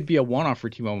 Like, this could be a one-off for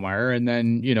Timo Meier, and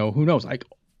then, who knows? Like,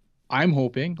 I'm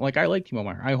hoping, like I like Timo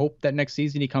Meyer. I hope that next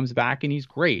season he comes back and he's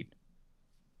great.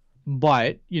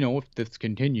 But, if this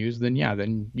continues, then yeah,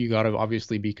 then you got to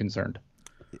obviously be concerned.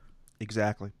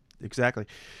 Exactly. Exactly.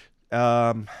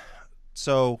 Um,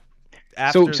 so So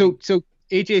after so so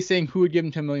AJ saying who would give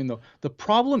him 10 million though. The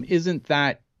problem isn't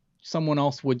that someone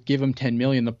else would give him 10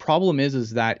 million. The problem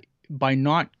is that by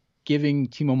not giving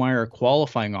Timo Meyer a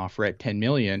qualifying offer at 10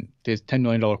 million, his $10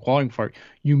 million qualifying offer,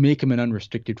 you make him an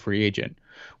unrestricted free agent,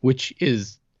 which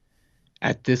is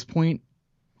at this point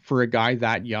for a guy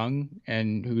that young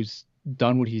and who's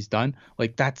done what he's done,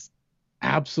 like that's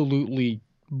absolutely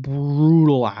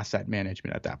brutal asset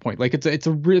management at that point. Like it's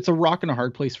a rock and a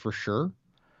hard place for sure,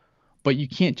 but you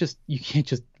can't just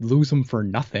lose him for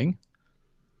nothing.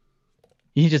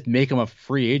 You can just make him a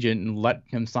free agent and let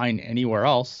him sign anywhere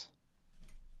else.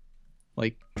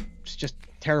 Like it's just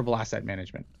terrible asset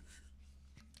management.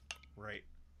 right.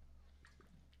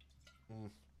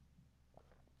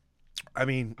 I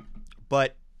mean,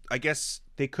 but I guess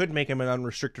they could make him an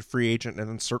unrestricted free agent and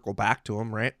then circle back to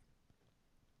him, right?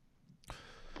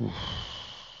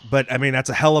 But I mean, that's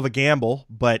a hell of a gamble.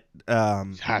 But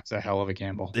That's a hell of a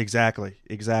gamble. exactly.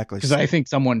 Because I think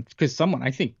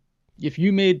I think if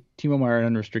you made Timo Meyer an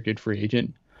unrestricted free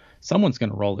agent, someone's going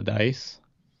to roll the dice.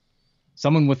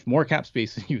 Someone with more cap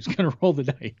space than you is going to roll the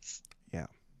dice. Yeah.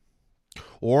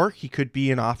 Or he could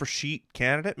be an offer sheet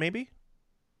candidate, maybe.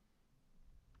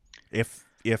 If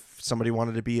somebody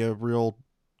wanted to be a real,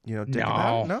 dick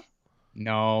about it,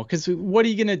 No, because what are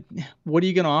you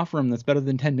gonna offer him that's better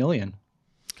than 10 million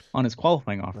on his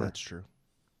qualifying offer? That's true.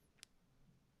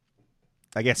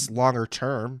 I guess longer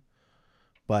term,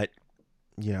 but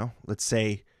let's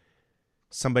say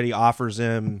somebody offers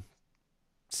him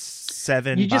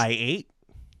 7 by 8.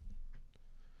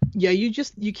 Yeah, you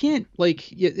can't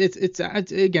it's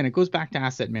again, it goes back to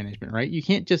asset management, right? You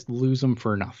can't just lose them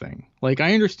for nothing. Like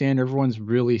I understand everyone's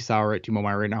really sour at Timo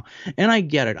Meyer right now, and I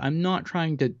get it. I'm not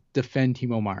trying to defend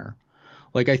Timo Meyer.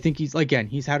 Like I think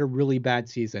he's had a really bad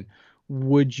season.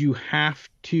 Would you have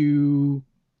to,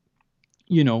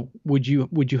 would you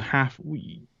have?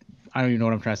 I don't even know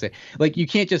what I'm trying to say. Like you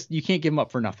can't give him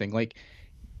up for nothing. Like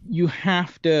you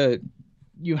have to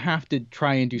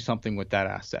try and do something with that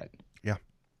asset.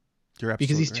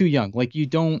 Because he's too young. Like you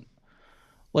don't,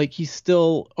 like he's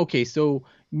still okay. So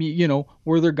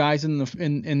were there guys in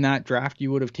that draft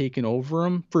you would have taken over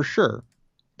him for sure?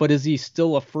 But is he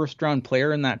still a first round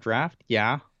player in that draft?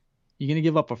 Yeah. You're gonna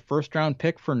give up a first round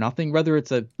pick for nothing, whether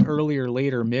it's a early or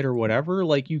late or mid or whatever.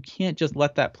 Like you can't just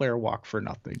let that player walk for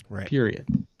nothing. Right. Period.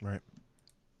 Right.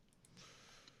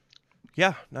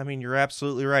 Yeah, I mean you're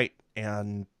absolutely right,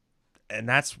 and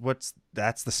that's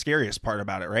the scariest part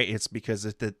about it, right? It's because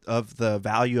of the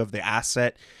value of the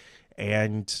asset,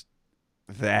 and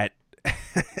that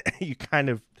you kind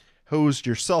of hosed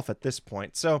yourself at this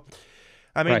point. So,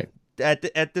 I mean,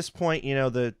 at this point,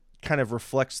 the kind of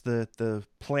reflects the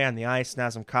play on the ice.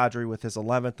 Nazem Kadri with his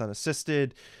 11th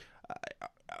unassisted,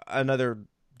 another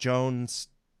Jones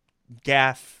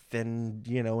gaff, and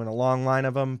in a long line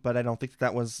of them. But I don't think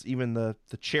that was even the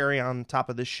cherry on top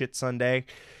of this shit Sunday.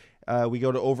 We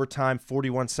go to overtime,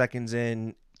 41 seconds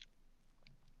in,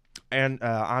 and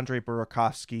Andrei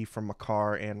Burakovsky from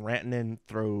Makar and Rantanen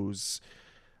throws,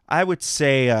 I would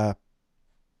say, a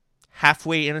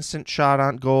halfway innocent shot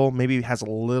on goal. Maybe has a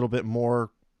little bit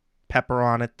more pepper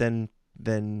on it than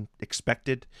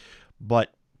expected,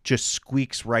 but just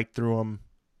squeaks right through him,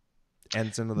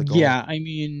 ends into the goal. Yeah, I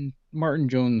mean, Martin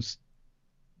Jones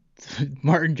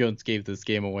gave this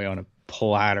game away on a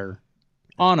platter.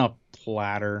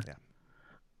 Yeah.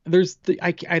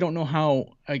 I don't know how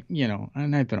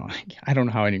and I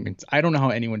don't know how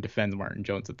anyone defends Martin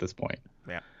Jones at this point.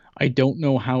 Yeah. I don't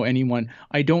know how anyone.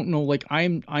 I don't know. Like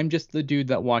I'm just the dude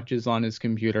that watches on his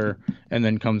computer and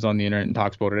then comes on the internet and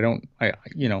talks about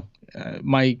it.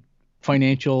 My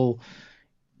financial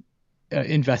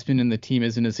investment in the team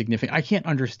isn't as significant. I can't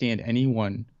understand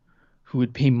anyone who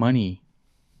would pay money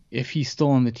if he's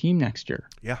still on the team next year.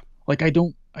 Yeah. Like I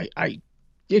don't. I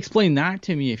explain that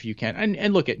to me if you can.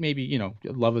 And look at maybe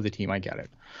love of the team. I get it,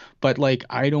 but like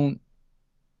I don't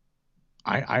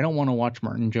want to watch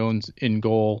Martin Jones in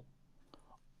goal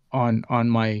on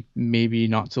my maybe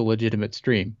not so legitimate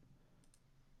stream.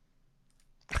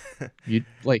 You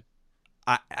like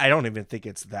I don't even think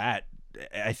it's that.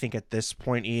 I think at this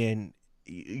point, Ian,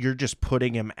 you're just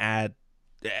putting him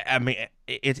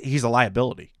he's a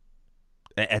liability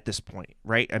at this point,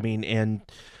 right? I mean, and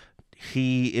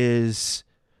he is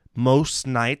most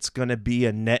nights going to be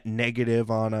a net negative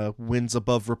on a wins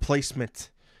above replacement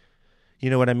You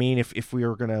know what I mean? If we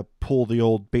were going to pull the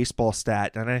old baseball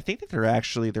stat, and I think that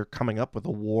they're coming up with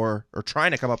a WAR, or trying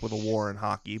to come up with a WAR in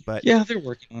hockey, but yeah, they're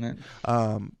working on it.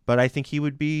 But I think he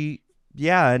would be,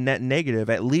 a net negative,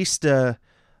 at least a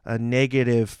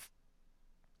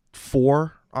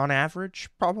 -4 on average,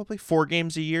 probably 4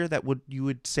 games a year. You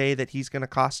would say that he's going to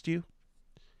cost you.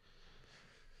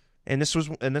 And this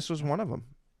was one of them.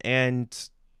 And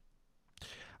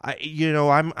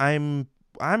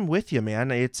I'm with you,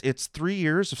 man. It's 3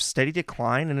 years of steady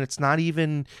decline, and it's not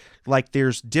even like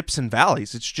there's dips and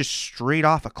valleys. It's just straight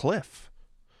off a cliff.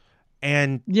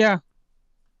 And yeah,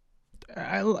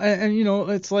 and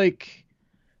it's like,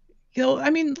 I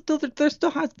mean,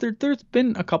 there's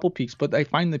been a couple peaks, but I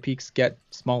find the peaks get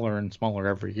smaller and smaller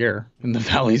every year, and the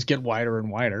valleys get wider and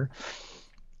wider.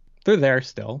 They're there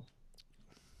still.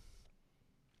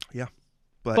 Yeah,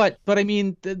 but I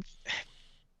mean,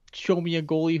 show me a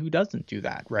goalie who doesn't do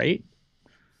that, right?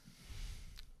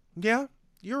 Yeah,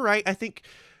 you're right. I think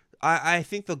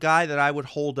the guy that I would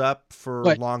hold up for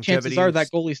longevity. Chances are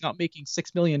that goalie's not making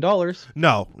 $6 million.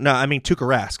 No. I mean, Tuukka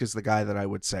Rask is the guy that I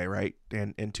would say, right?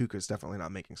 And Tuukka's definitely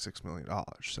not making $6 million.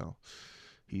 So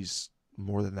he's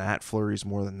more than that. Fleury's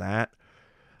more than that.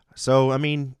 So I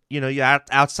mean,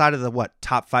 outside of the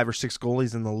top 5 or 6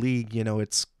 goalies in the league,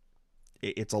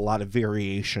 it's a lot of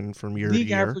variation from year to year.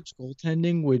 League average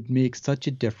goaltending would make such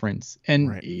a difference. And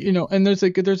right. And there's a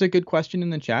good question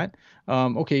in the chat.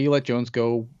 Okay, you let Jones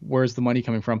go. Where's the money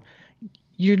coming from?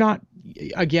 You're not,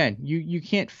 again, you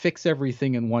can't fix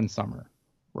everything in one summer,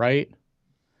 right?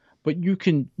 But you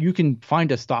can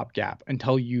find a stopgap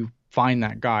until you find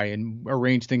that guy and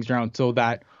arrange things around so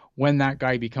that when that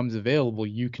guy becomes available,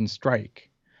 you can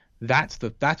strike. That's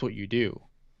what you do.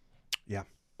 Yeah.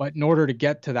 But in order to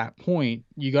get to that point,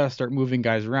 you got to start moving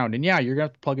guys around. And yeah, you're going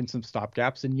to have to plug in some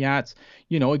stopgaps. And yeah, it's,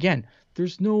 again,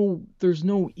 there's no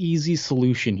easy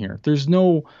solution here. There's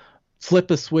no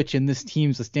flip a switch and this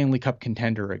team's a Stanley Cup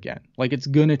contender again. Like, it's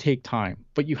going to take time,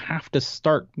 but you have to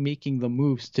start making the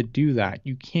moves to do that.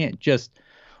 You can't just,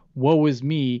 woe is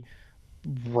me,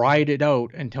 ride it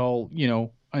out until,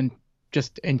 and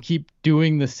keep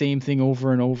doing the same thing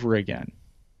over and over again.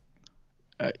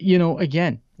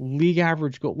 Again, league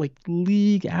average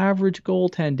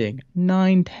goaltending,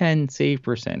 9-10 save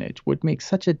percentage would make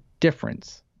such a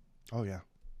difference. Oh yeah.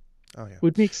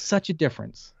 Would make such a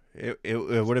difference. It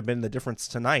would have been the difference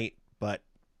tonight, but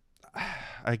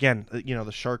again,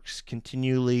 the Sharks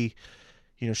continually,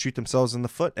 shoot themselves in the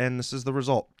foot, and this is the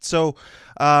result. So,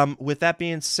 with that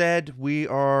being said, we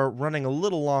are running a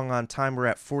little long on time. We're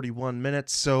at 41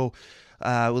 minutes, so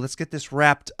let's get this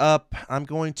wrapped up. I'm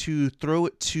going to throw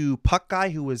it to Puck Guy,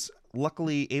 who was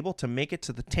luckily able to make it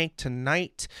to the tank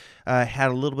tonight. Had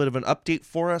a little bit of an update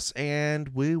for us, and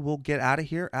we will get out of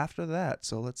here after that.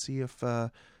 So let's see if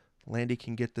Landy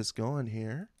can get this going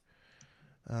here.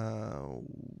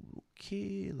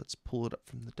 Okay, let's pull it up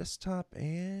from the desktop,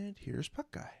 and here's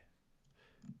Puck Guy.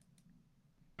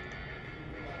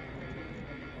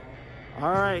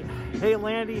 All right. Hey,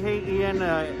 Landy. Hey, Ian.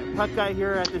 Puck Guy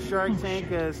here at the Shark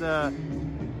Tank. Is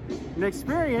an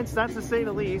experience, that's to say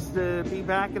the least, to be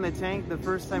back in the tank the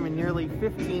first time in nearly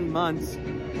 15 months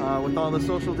with all the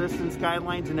social distance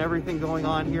guidelines and everything going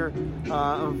on here.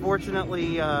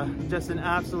 Unfortunately, just an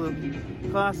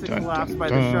absolute classic collapse by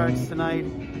the Sharks tonight.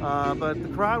 But the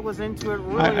crowd was into it.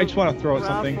 Really, I just want to throw out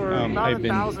something. I've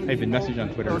been messaged on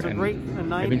Twitter,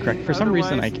 and I've been correct. For some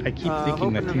reason, I keep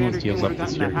thinking that Timo's deal's up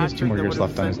this year. He has 2 more years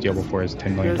left on his deal before his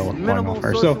 $10 million qualifying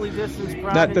offer. So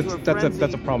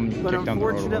that's a problem kicked down the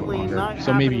road a little longer.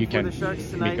 So maybe you can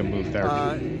make a move there.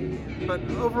 But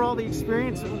overall, the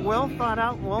experience, well thought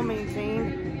out, well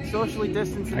maintained, socially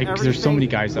distanced. There's so many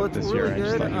guys up this year. I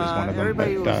just thought he was one of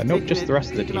them. But nope, just the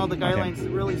rest of the team. All the guidelines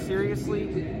really seriously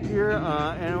here,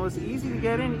 and it was easy to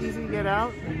get in, easy to get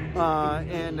out.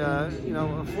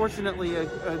 Unfortunately, a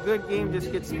good game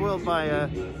just gets spoiled by a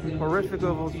horrific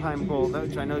overtime goal,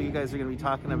 which I know you guys are going to be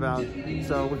talking about.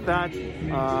 So with that,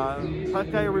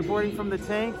 Puck Guy reporting from the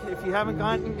tank. If you haven't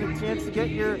gotten a chance to get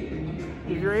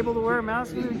if you're able to wear a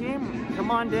mask in the game,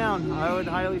 come on down. I would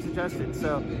highly suggest it.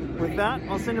 So with that,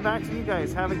 I'll send it back to you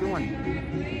guys. Have a good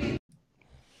one.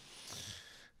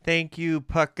 Thank you,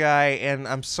 Puck Guy, and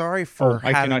I'm sorry for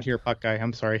I cannot hear Puck Guy.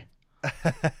 I'm sorry.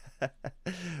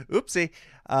 Oopsie.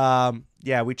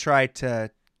 We tried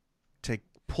to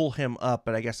pull him up,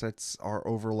 but I guess that's our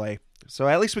overlay. So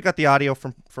at least we got the audio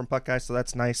from Puck Guy, so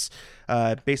that's nice.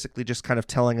 Basically just kind of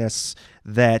telling us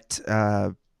that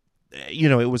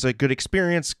it was a good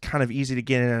experience, kind of easy to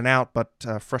get in and out, but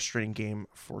frustrating game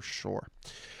for sure.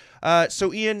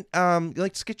 So Ian,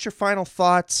 let's get your final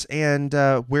thoughts and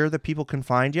where the people can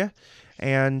find you,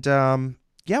 And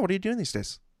yeah, what are you doing these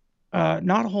days?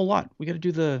 Not a whole lot. We got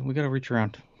to reach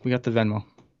around. We got the Venmo.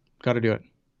 Got to do it.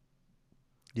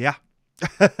 Yeah.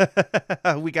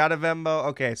 We got a Venmo.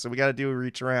 Okay, so we got to do a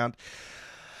reach around.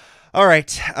 All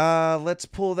right, let's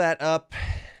pull that up.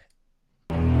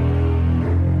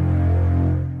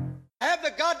 Have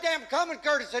the goddamn common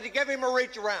courtesy to give him a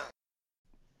reach around.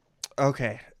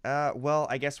 Okay, well,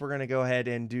 I guess we're going to go ahead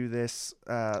and do this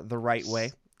the right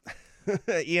way.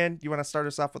 Ian, you want to start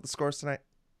us off with the scores tonight?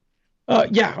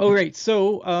 Yeah, all right.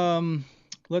 So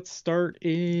let's start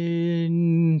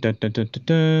in...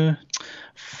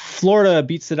 Florida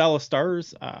beats the Dallas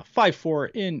Stars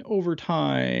 5-4 in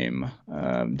overtime.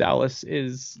 Dallas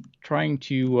is trying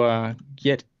to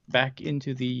get back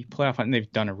into the playoff, and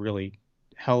they've done a really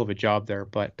hell of a job there,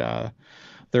 but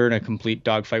they're in a complete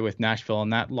dogfight with Nashville,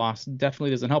 and that loss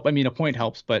definitely doesn't help. I mean, a point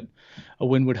helps, but a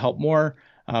win would help more.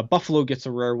 Buffalo gets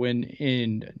a rare win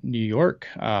in New York,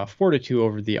 4-2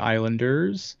 over the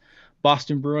Islanders.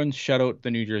 Boston Bruins shut out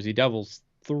the New Jersey Devils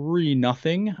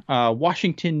 3-0.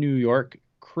 Washington, New York,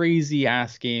 crazy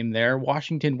ass game there.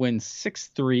 Washington wins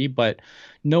 6-3, but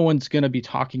no one's going to be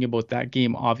talking about that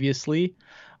game, obviously.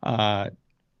 Tom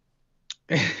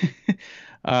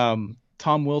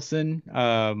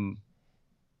Wilson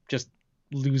just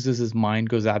loses his mind,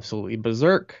 goes absolutely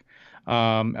berserk.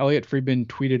 Elliot Friedman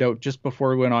tweeted out just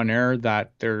before we went on air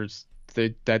that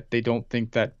that they don't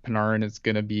think that Panarin is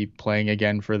going to be playing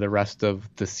again for the rest of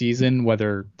the season,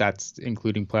 whether that's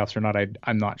including playoffs or not.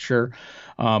 I'm not sure.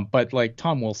 But like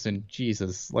Tom Wilson,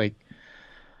 Jesus, like,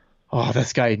 oh,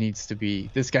 this guy needs the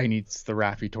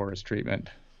Raffi Torres treatment.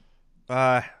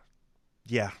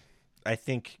 Yeah, I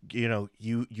think, you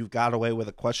got away with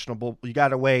you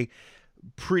got away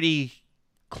pretty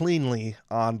cleanly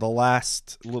on the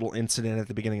last little incident at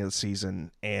the beginning of the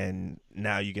season, and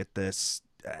now you get this.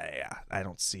 I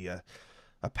don't see a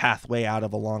pathway out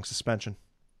of a long suspension.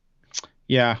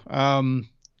 Yeah,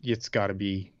 it's got to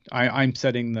be. I'm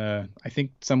setting I think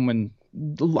someone.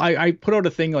 I put out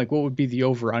a thing like what would be the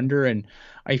over under, and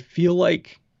I feel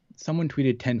like someone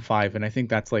tweeted 10-5, and I think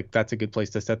that's a good place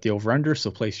to set the over under.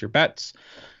 So place your bets.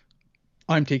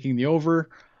 I'm taking the over.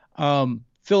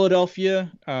 Philadelphia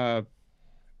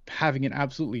having an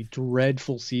absolutely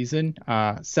dreadful season,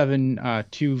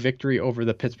 7-2 victory over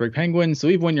the Pittsburgh Penguins. So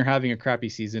even when you're having a crappy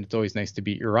season, it's always nice to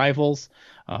beat your rivals.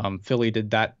 Philly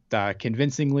did that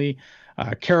convincingly.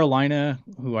 Carolina,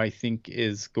 who I think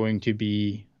is going to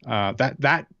be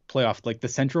that playoff, like the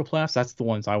Central playoffs, that's the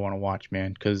ones I want to watch,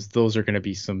 man, because those are going to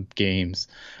be some games.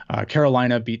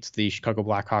 Carolina beats the Chicago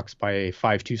Blackhawks by a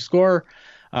 5-2 score.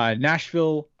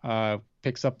 Nashville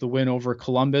picks up the win over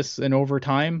Columbus in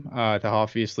overtime to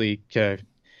obviously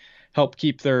help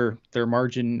keep their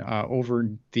margin over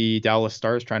the Dallas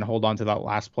Stars, trying to hold on to that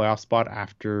last playoff spot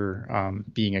after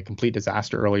being a complete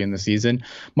disaster early in the season.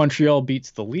 Montreal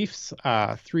beats the Leafs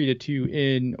 3-2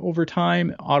 in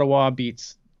overtime. Ottawa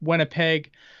beats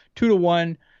Winnipeg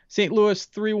 2-1. St. Louis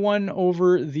 3-1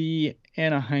 over the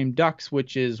Anaheim Ducks,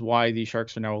 which is why the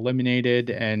Sharks are now eliminated,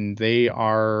 and they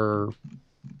are,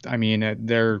 I mean,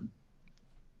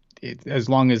 as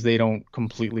long as they don't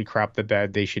completely crap the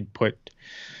bed, they should put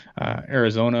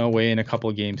Arizona away in a couple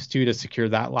of games too to secure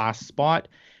that last spot.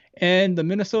 And the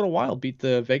Minnesota Wild beat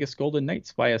the Vegas Golden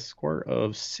Knights by a score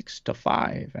of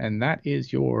 6-5, and that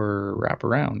is your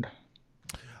wraparound.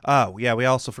 Oh yeah, we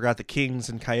also forgot the Kings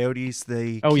and Coyotes.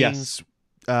 The Kings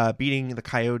beating the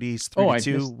Coyotes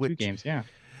 3-2, which 2 games, yeah.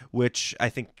 Which I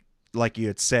think, like you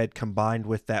had said, combined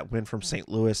with that win from St.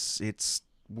 Louis,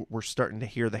 we're starting to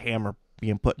hear the hammer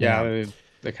being put down. Yeah,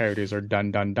 the Coyotes are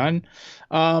done.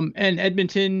 And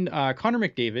Edmonton, Connor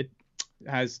McDavid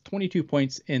has 22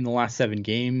 points in the last 7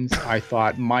 games. I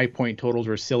thought my point totals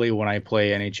were silly when I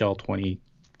play NHL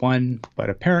 21,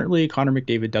 but apparently Connor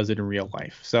McDavid does it in real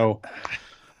life. So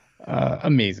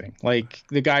amazing. Like,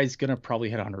 the guy's going to probably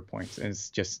hit 100 points, and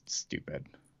it's just stupid.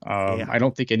 I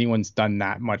don't think anyone's done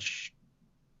that much.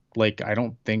 Like, I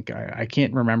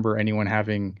can't remember anyone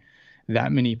having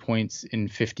that many points in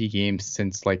 50 games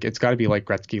since, like, it's got to be like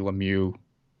Gretzky, Lemieux,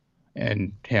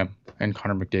 and him and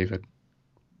Connor McDavid,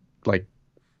 like,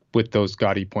 with those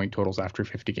gaudy point totals after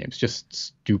 50 games. Just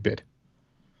stupid.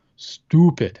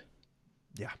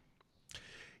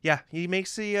 Yeah, he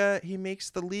makes the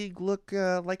league look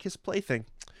like his plaything.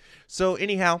 So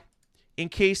anyhow, in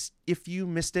case if you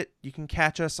missed it, you can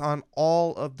catch us on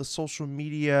all of the social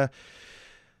media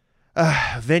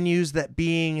venues, that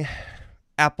being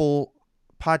Apple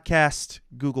Podcast,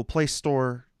 Google Play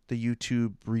Store, the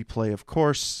YouTube replay, of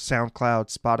course,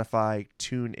 SoundCloud, Spotify,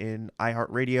 TuneIn,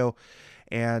 iHeartRadio,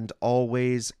 and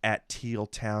always at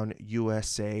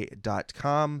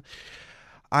tealtownusa.com.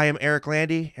 I am Eric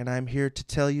Landy, and I'm here to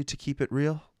tell you to keep it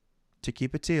real, to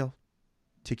keep it teal,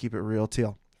 to keep it real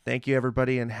teal. Thank you,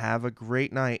 everybody, and have a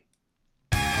great night.